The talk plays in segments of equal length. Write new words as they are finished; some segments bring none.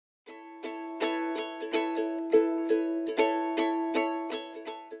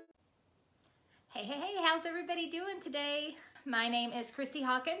everybody doing today? My name is Christy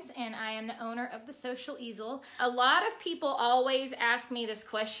Hawkins and I am the owner of the Social Easel. A lot of people always ask me this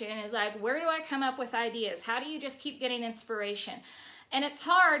question, is like, where do I come up with ideas? How do you just keep getting inspiration? And it's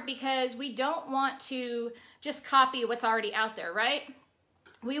hard because we don't want to just copy what's already out there, right?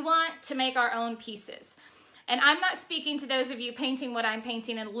 We want to make our own pieces. And I'm not speaking to those of you painting what I'm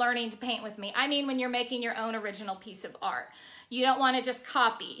painting and learning to paint with me. I mean when you're making your own original piece of art. You don't want to just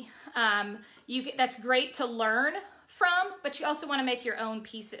copy. That's great to learn from, but you also want to make your own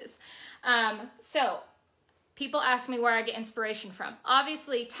pieces. So people ask me where I get inspiration from.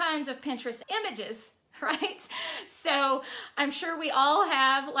 Obviously, tons of Pinterest images, right? So I'm sure we all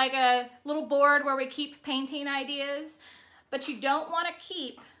have like a little board where we keep painting ideas, but you don't want to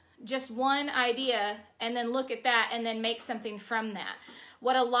keep just one idea and then look at that and then make something from that.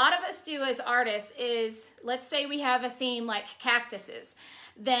 What a lot of us do as artists is, let's say we have a theme like cactuses,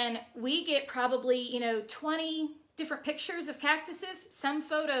 then we get probably, 20 different pictures of cactuses, some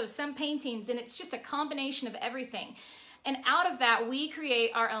photos, some paintings, and it's just a combination of everything. And out of that, we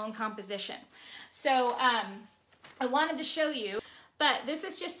create our own composition. So I wanted to show you, but this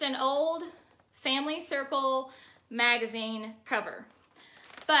is just an old Family Circle magazine cover.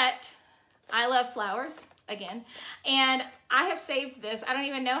 But I love flowers, again, and I have saved this. I don't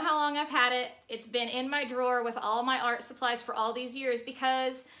even know how long I've had it. It's been in my drawer with all my art supplies for all these years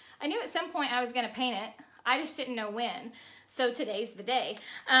because I knew at some point I was going to paint it. I just didn't know when. So today's the day.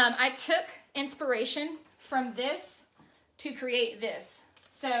 I took inspiration from this to create this.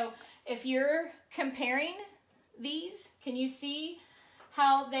 So if you're comparing these, can you see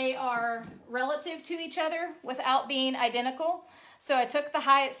how they are relative to each other without being identical? So I took the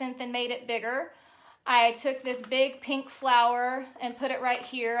hyacinth and made it bigger. I took this big pink flower and put it right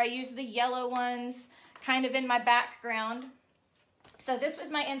here. I used the yellow ones kind of in my background. So this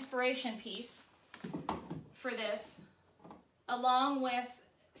was my inspiration piece for this, along with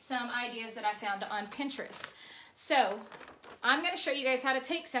some ideas that I found on Pinterest. So I'm going to show you guys how to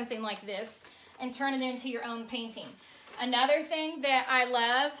take something like this and turn it into your own painting. Another thing that I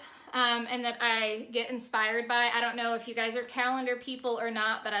love and that I get inspired by, I don't know if you guys are calendar people or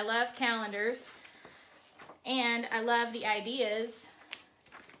not, but I love calendars and I love the ideas.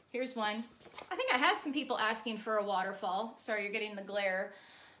 Here's one. I think I had some people asking for a waterfall. Sorry, you're getting the glare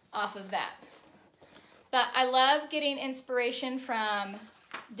off of that. But I love getting inspiration from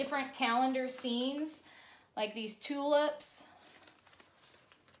different calendar scenes, like these tulips.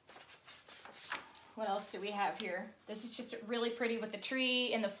 What else do we have here? This is just really pretty with the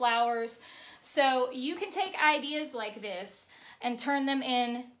tree and the flowers. So you can take ideas like this and turn them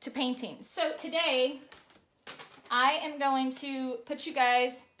into paintings. So today, I am going to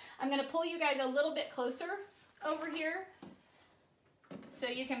I'm going to pull you guys a little bit closer over here so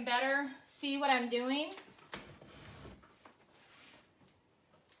you can better see what I'm doing.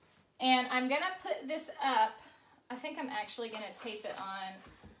 And I'm going to put this up. I think I'm actually going to tape it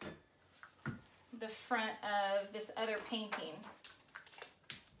on the front of this other painting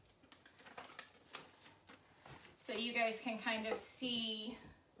so you guys can kind of see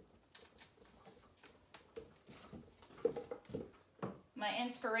my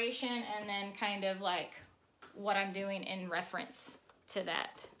inspiration and then kind of like what I'm doing in reference to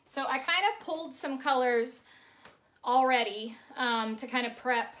that. So I kind of pulled some colors already to kind of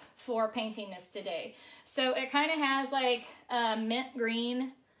prep for painting this today. So it kind of has like a mint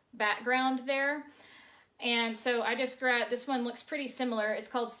green background there. And so I just grabbed, this one looks pretty similar. It's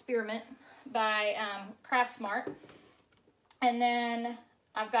called Spearmint by Craftsmart. And then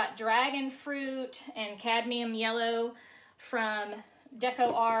I've got dragon fruit and cadmium yellow from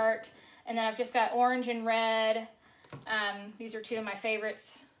Deco Art. And then I've just got orange and red. These are two of my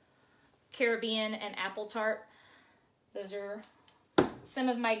favorites, Caribbean and Apple Tart. Those are some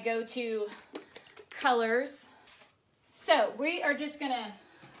of my go-to colors. So we are just gonna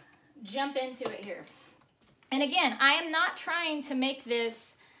jump into it here. And again, I am not trying to make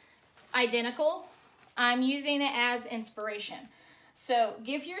this identical. I'm using it as inspiration. So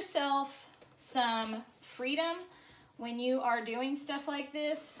give yourself some freedom when you are doing stuff like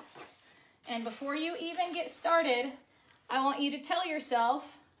this. And before you even get started, I want you to tell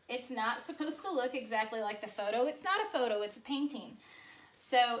yourself it's not supposed to look exactly like the photo. It's not a photo, it's a painting.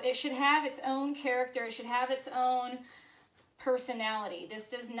 So it should have its own character. It should have its own personality. This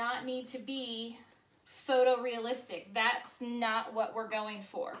does not need to be photorealistic. That's not what we're going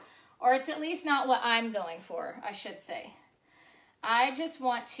for. Or it's at least not what I'm going for, I should say. I just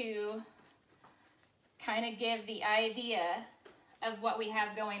want to kind of give the idea of what we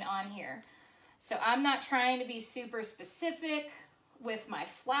have going on here. So I'm not trying to be super specific with my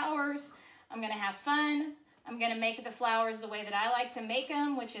flowers. I'm gonna have fun I'm gonna make the flowers the way that I like to make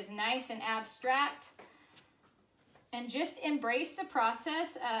them, which is nice and abstract. And just embrace the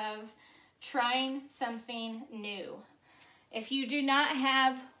process of trying something new. If you do not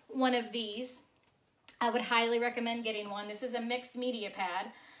have one of these, I would highly recommend getting one. This is a mixed media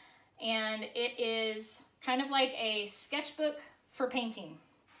pad, and it is kind of like a sketchbook for painting.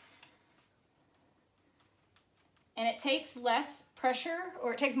 And it takes less pressure,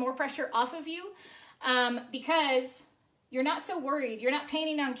 or it takes more pressure off of you, because you're not so worried. You're not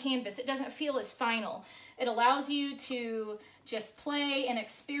painting on canvas. It doesn't feel as final. It allows you to just play and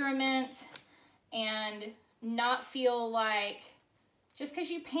experiment and not feel like just because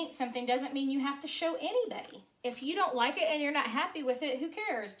you paint something doesn't mean you have to show anybody. If you don't like it and you're not happy with it, who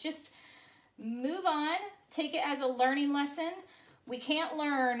cares? Just move on. Take it as a learning lesson. We can't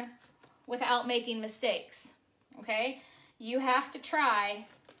learn without making mistakes, okay? You have to try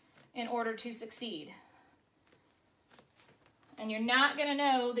in order to succeed. And you're not going to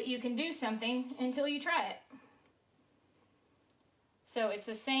know that you can do something until you try it. So it's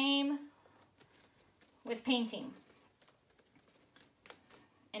the same with painting.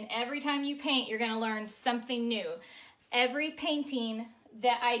 And every time you paint, you're going to learn something new. Every painting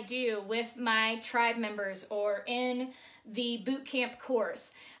that I do with my tribe members or in the boot camp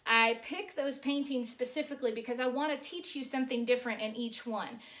course, I pick those paintings specifically because I want to teach you something different in each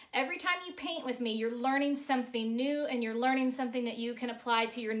one. Every time you paint with me, you're learning something new, and you're learning something that you can apply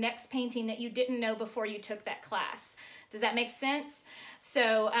to your next painting that you didn't know before you took that class. Does that make sense?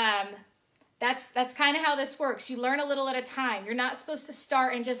 So that's kind of how this works. You learn a little at a time. You're not supposed to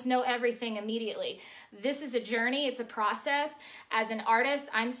start and just know everything immediately. This is a journey. It's a process. As an artist,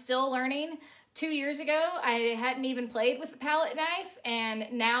 I'm still learning. 2 years ago, I hadn't even played with a palette knife,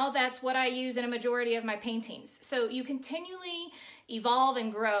 and now that's what I use in a majority of my paintings. So you continually evolve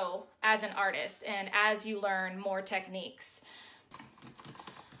and grow as an artist and as you learn more techniques.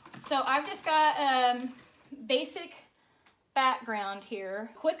 So I've just got basic background here,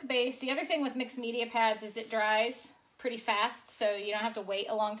 quick base. The other thing with mixed media pads is it dries pretty fast, so you don't have to wait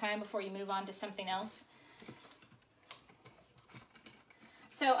a long time before you move on to something else.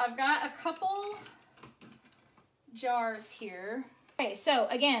 So I've got a couple jars here. Okay, so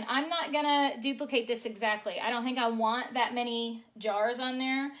again, I'm not gonna duplicate this exactly. I don't think I want that many jars on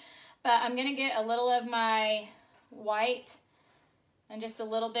there, but I'm gonna get a little of my white and just a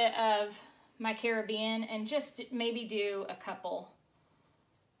little bit of my Caribbean and just maybe do a couple.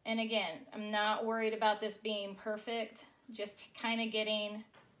 And again, I'm not worried about this being perfect, just kind of getting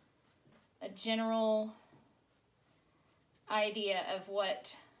a general idea of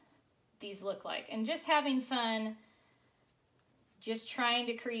what these look like and just having fun, just trying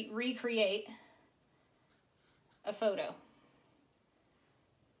to recreate a photo.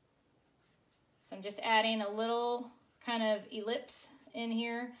 So I'm just adding a little kind of ellipse in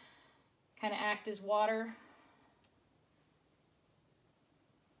here, kind of act as water.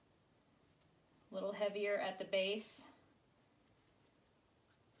 A little heavier at the base.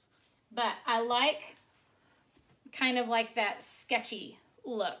 But I like kind of like that sketchy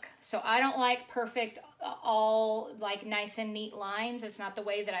look. So I don't like perfect, all like nice and neat lines. It's not the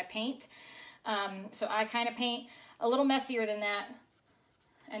way that I paint. So I kind of paint a little messier than that.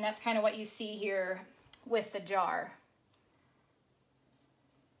 And that's kind of what you see here with the jar.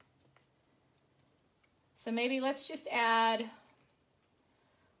 So maybe let's just add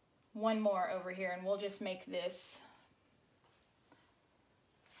one more over here, and we'll just make this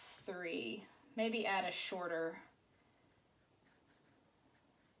 3. Maybe add a shorter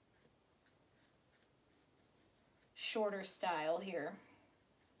style here.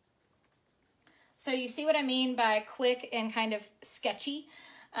 So you see what I mean by quick and kind of sketchy.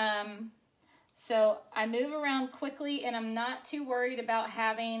 So I move around quickly, and I'm not too worried about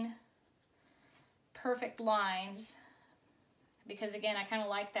having perfect lines, because again, I kind of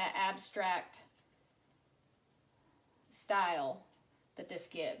like that abstract style that this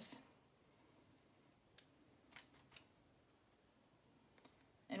gives.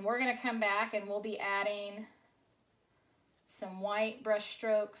 And we're going to come back and we'll be adding some white brush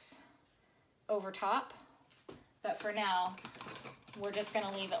strokes over top. But for now, we're just going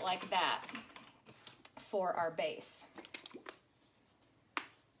to leave it like that for our base.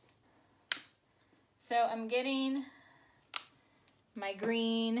 So I'm getting my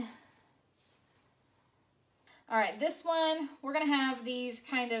green. All right, this one, we're going to have these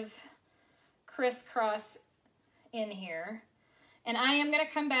kind of crisscross in here. And I am going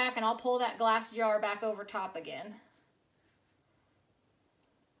to come back and I'll pull that glass jar back over top again.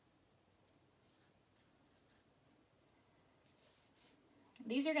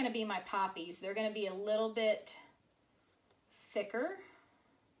 these are going to be my poppies. They're going to be a little bit thicker.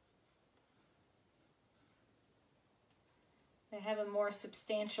 They have a more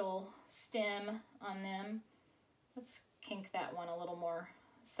substantial stem on them. Let's kink that one a little more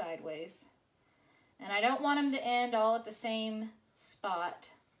sideways. And I don't want them to end all at the same spot.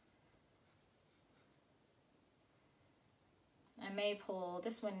 I may pull,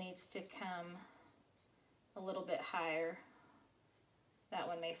 this one needs to come a little bit higher. That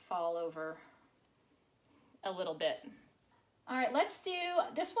one may fall over a little bit. All right, let's do,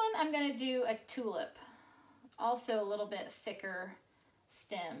 this one I'm gonna do a tulip. Also a little bit thicker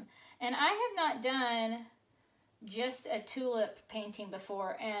stem. And I have not done just a tulip painting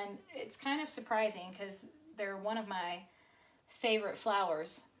before, and it's kind of surprising because they're one of my favorite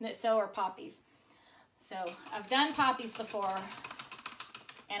flowers, so are poppies. So I've done poppies before,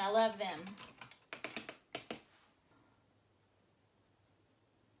 and I love them.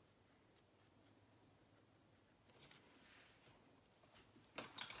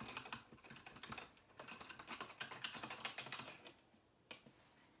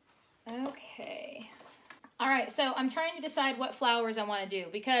 Okay. All right, so I'm trying to decide what flowers I want to do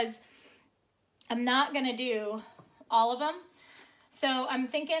because I'm not going to do all of them. So I'm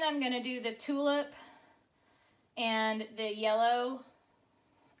thinking I'm going to do the tulip and the yellow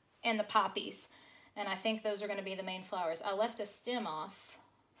and the poppies. And I think those are going to be the main flowers. I left a stem off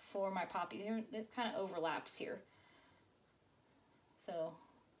for my poppy. It kind of overlaps here. So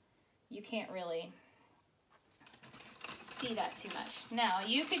you can't really see that too much. Now,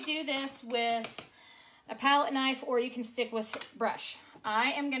 you could do this with a palette knife or you can stick with brush.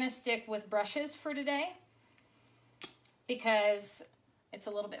 I am going to stick with brushes for today because it's a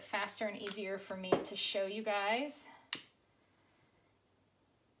little bit faster and easier for me to show you guys.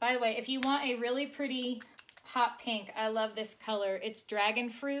 By the way, if you want a really pretty hot pink, I love this color. It's Dragon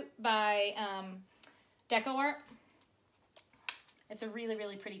Fruit by Deco Art. It's a really,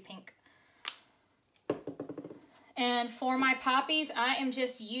 really pretty pink. And for my poppies, I am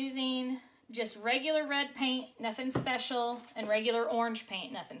just using just regular red paint, nothing special, and regular orange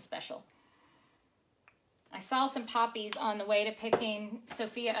paint, nothing special. I saw some poppies on the way to picking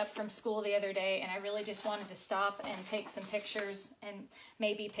Sophia up from school the other day, and I really just wanted to stop and take some pictures and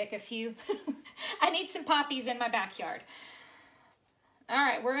maybe pick a few. I need some poppies in my backyard. All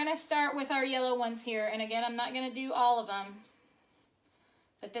right, we're gonna start with our yellow ones here. And again, I'm not gonna do all of them,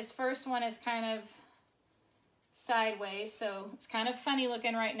 but this first one is kind of sideways, so it's kind of funny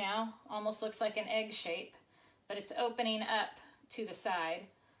looking right now. Almost looks like an egg shape, but it's opening up to the side.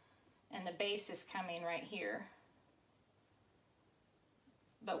 And the base is coming right here.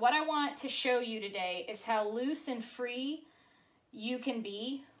 But what I want to show you today is how loose and free you can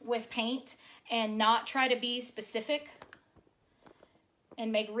be with paint and not try to be specific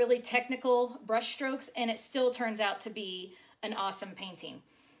and make really technical brush strokes, and it still turns out to be an awesome painting.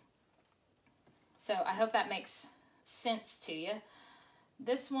 So I hope that makes sense to you.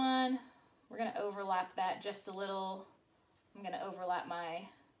 This one, we're gonna overlap that just a little. I'm gonna overlap my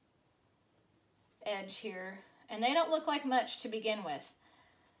edge here, and they don't look like much to begin with.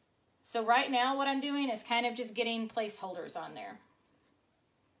 So right now what I'm doing is kind of just getting placeholders on there.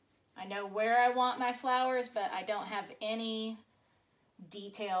 I know where I want my flowers, but I don't have any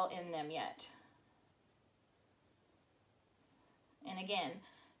detail in them yet. And again,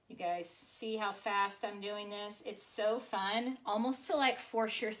 you guys see how fast I'm doing this? It's so fun, almost to like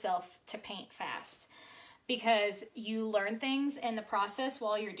force yourself to paint fast, because you learn things in the process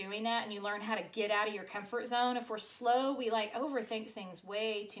while you're doing that, and you learn how to get out of your comfort zone. If we're slow, we like overthink things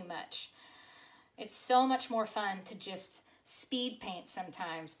way too much. It's so much more fun to just speed paint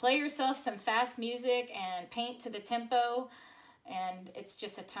sometimes. Play yourself some fast music and paint to the tempo, and it's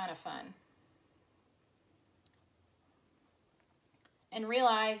just a ton of fun. And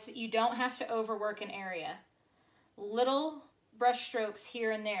realize that you don't have to overwork an area. Little brush strokes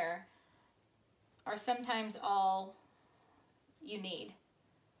here and there are sometimes all you need.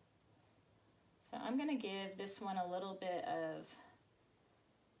 So I'm gonna give this one a little bit of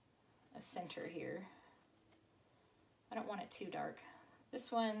a center here. I don't want it too dark.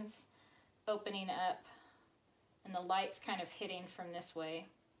 This one's opening up and the light's kind of hitting from this way.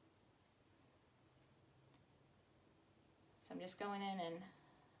 So I'm just going in and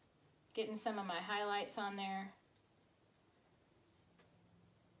getting some of my highlights on there.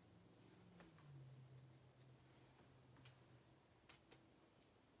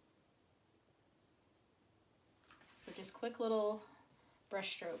 So just quick little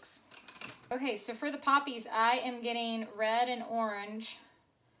brush strokes. Okay, so for the poppies, I am getting red and orange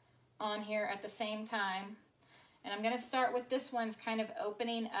on here at the same time. And I'm going to start with this one's kind of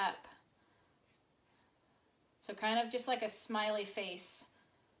opening up. So kind of just like a smiley face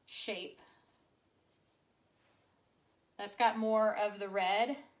shape. That's got more of the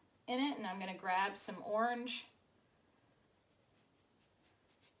red in it, and I'm going to grab some orange.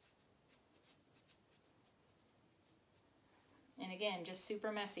 And again, just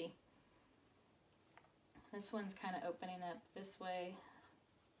super messy. This one's kind of opening up this way.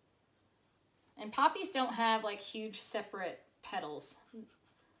 And poppies don't have like huge separate petals.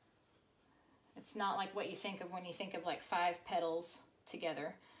 It's not like what you think of when you think of like 5 petals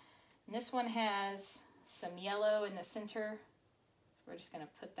together. And this one has some yellow in the center. So we're just going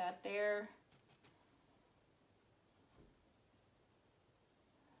to put that there.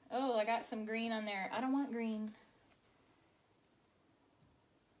 Oh, I got some green on there. I don't want green.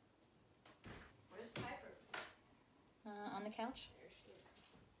 Where's Piper? On the couch. There she is.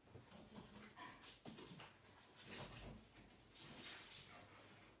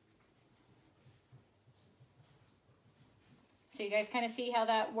 So you guys kind of see how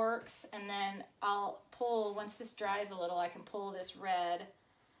that works, and then I'll pull, once this dries a little, I can pull this red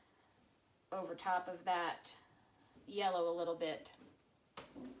over top of that yellow a little bit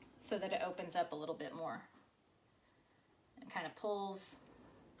so that it opens up a little bit more. It kind of pulls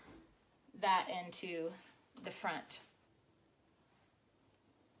that into the front.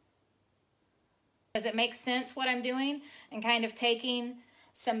 Does it make sense what I'm doing? And kind of taking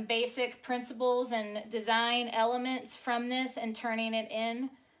some basic principles and design elements from this and turning it in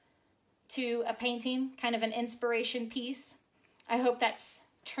to a painting, kind of an inspiration piece. I hope that's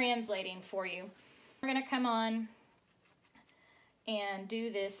translating for you. We're gonna come on and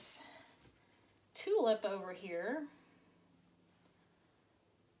do this tulip over here.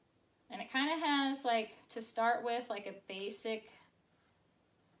 And it kind of has, like, to start with, like a basic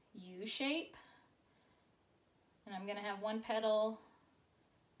U shape. And I'm gonna have one petal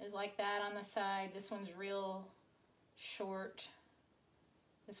is like that on the side. This one's real short.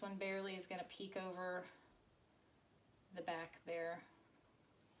 This one barely is gonna peek over the back there.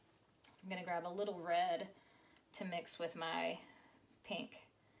 I'm gonna grab a little red to mix with my pink.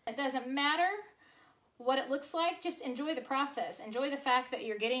 It doesn't matter what it looks like, just enjoy the process. Enjoy the fact that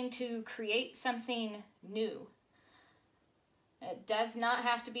you're getting to create something new. It does not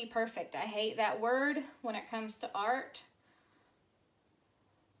have to be perfect. I hate that word when it comes to art.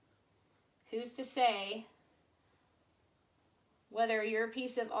 Who's to say whether your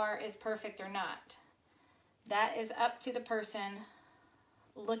piece of art is perfect or not? That is up to the person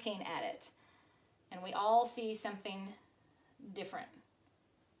looking at it. And we all see something different.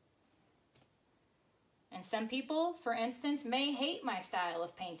 And some people, for instance, may hate my style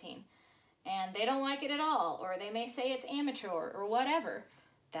of painting and they don't like it at all, or they may say it's amateur or whatever.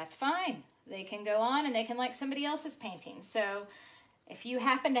 That's fine. They can go on and they can like somebody else's painting. So if you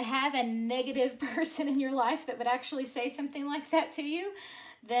happen to have a negative person in your life that would actually say something like that to you,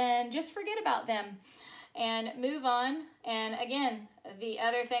 then just forget about them and move on. And again, the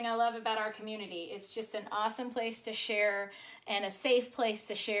other thing I love about our community, it's just an awesome place to share and a safe place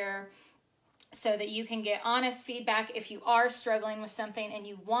to share so that you can get honest feedback. If you are struggling with something and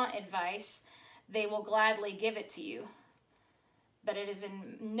you want advice, they will gladly give it to you. But it is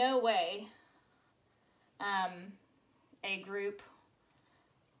in no way a group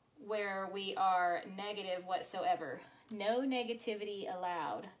where we are negative whatsoever. No negativity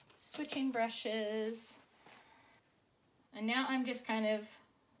allowed. Switching brushes. And now I'm just kind of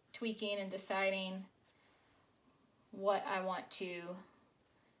tweaking and deciding what I want to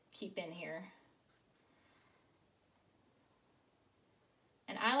keep in here.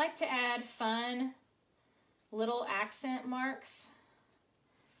 And I like to add fun little accent marks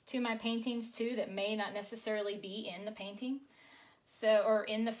to my paintings too that may not necessarily be in the painting, or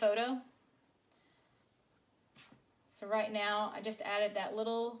in the photo. So right now I just added that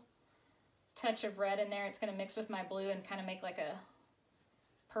little touch of red in there. It's going to mix with my blue and kind of make like a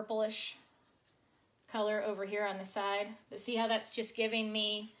purplish color over here on the side. But see how that's just giving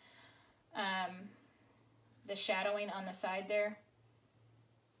me the shadowing on the side there?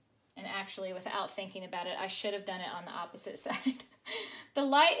 And actually, without thinking about it, I should have done it on the opposite side. The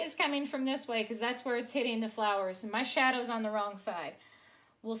light is coming from this way because that's where it's hitting the flowers. And my shadow's on the wrong side.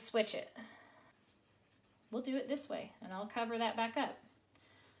 We'll switch it. We'll do it this way, and I'll cover that back up.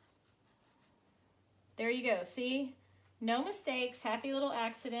 There you go. See? No mistakes. Happy little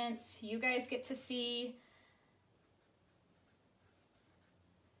accidents. You guys get to see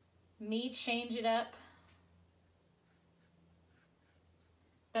me change it up.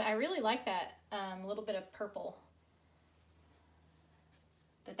 But I really like that little bit of purple.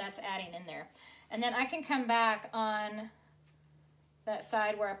 that's adding in there. And then I can come back on that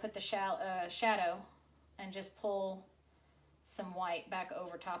side where I put the shadow and just pull some white back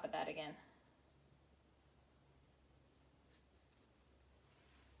over top of that again.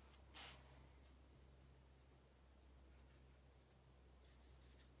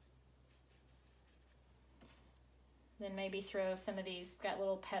 Then maybe throw some of these, got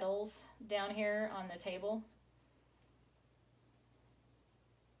little petals down here on the table.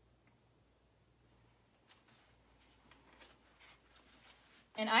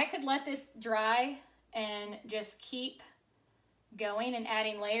 And I could let this dry and just keep going and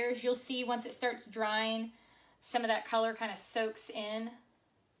adding layers. You'll see once it starts drying, some of that color kind of soaks in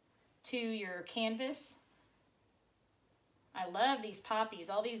to your canvas. I love these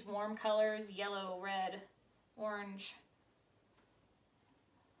poppies, all these warm colors, yellow, red, orange.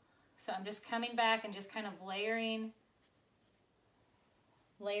 So I'm just coming back and just kind of layering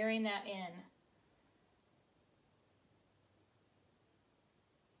that in.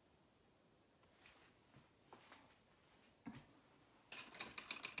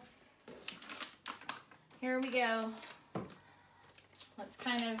 Here we go. Let's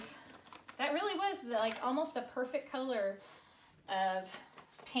kind of, that really was like almost the perfect color of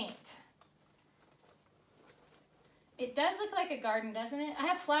paint. It does look like a garden, doesn't it? I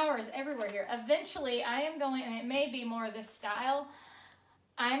have flowers everywhere here. Eventually, I am going, and it may be more of this style,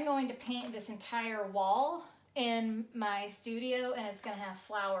 I'm going to paint this entire wall in my studio, and it's going to have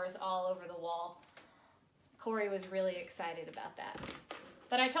flowers all over the wall. Corey was really excited about that.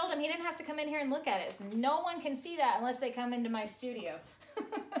 But I told him he didn't have to come in here and look at it. So no one can see that unless they come into my studio.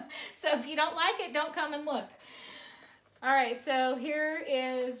 So if you don't like it, don't come and look. All right, so here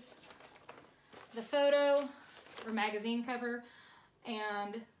is the photo or magazine cover,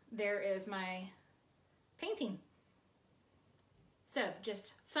 and there is my painting. So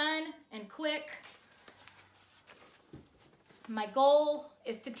just fun and quick. My goal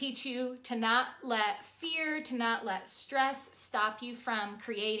is to teach you to not let fear, to not let stress stop you from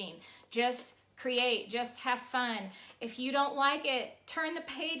creating. Just create, just have fun. If you don't like it, turn the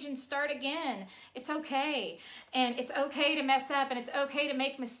page and start again. It's okay. And it's okay to mess up, and it's okay to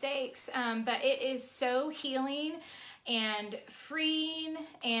make mistakes. But it is so healing and freeing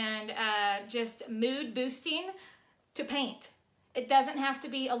and just mood boosting to paint. It doesn't have to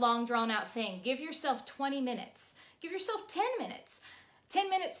be a long drawn out thing. Give yourself 20 minutes. Give yourself 10 minutes. 10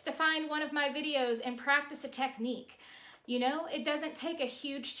 minutes to find one of my videos and practice a technique. You know, it doesn't take a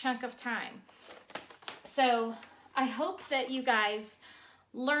huge chunk of time. So I hope that you guys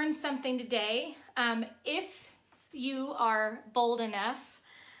learned something today. If you are bold enough,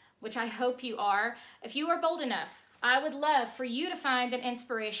 which I hope you are, if you are bold enough, I would love for you to find an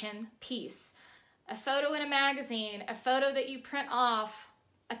inspiration piece. A photo in a magazine, a photo that you print off,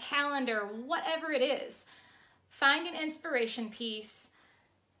 a calendar, whatever it is. Find an inspiration piece,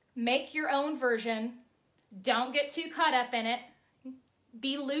 make your own version, don't get too caught up in it,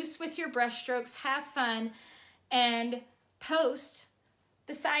 be loose with your brush strokes, have fun, and post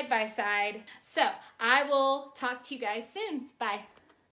the side-by-side. So I will talk to you guys soon. Bye.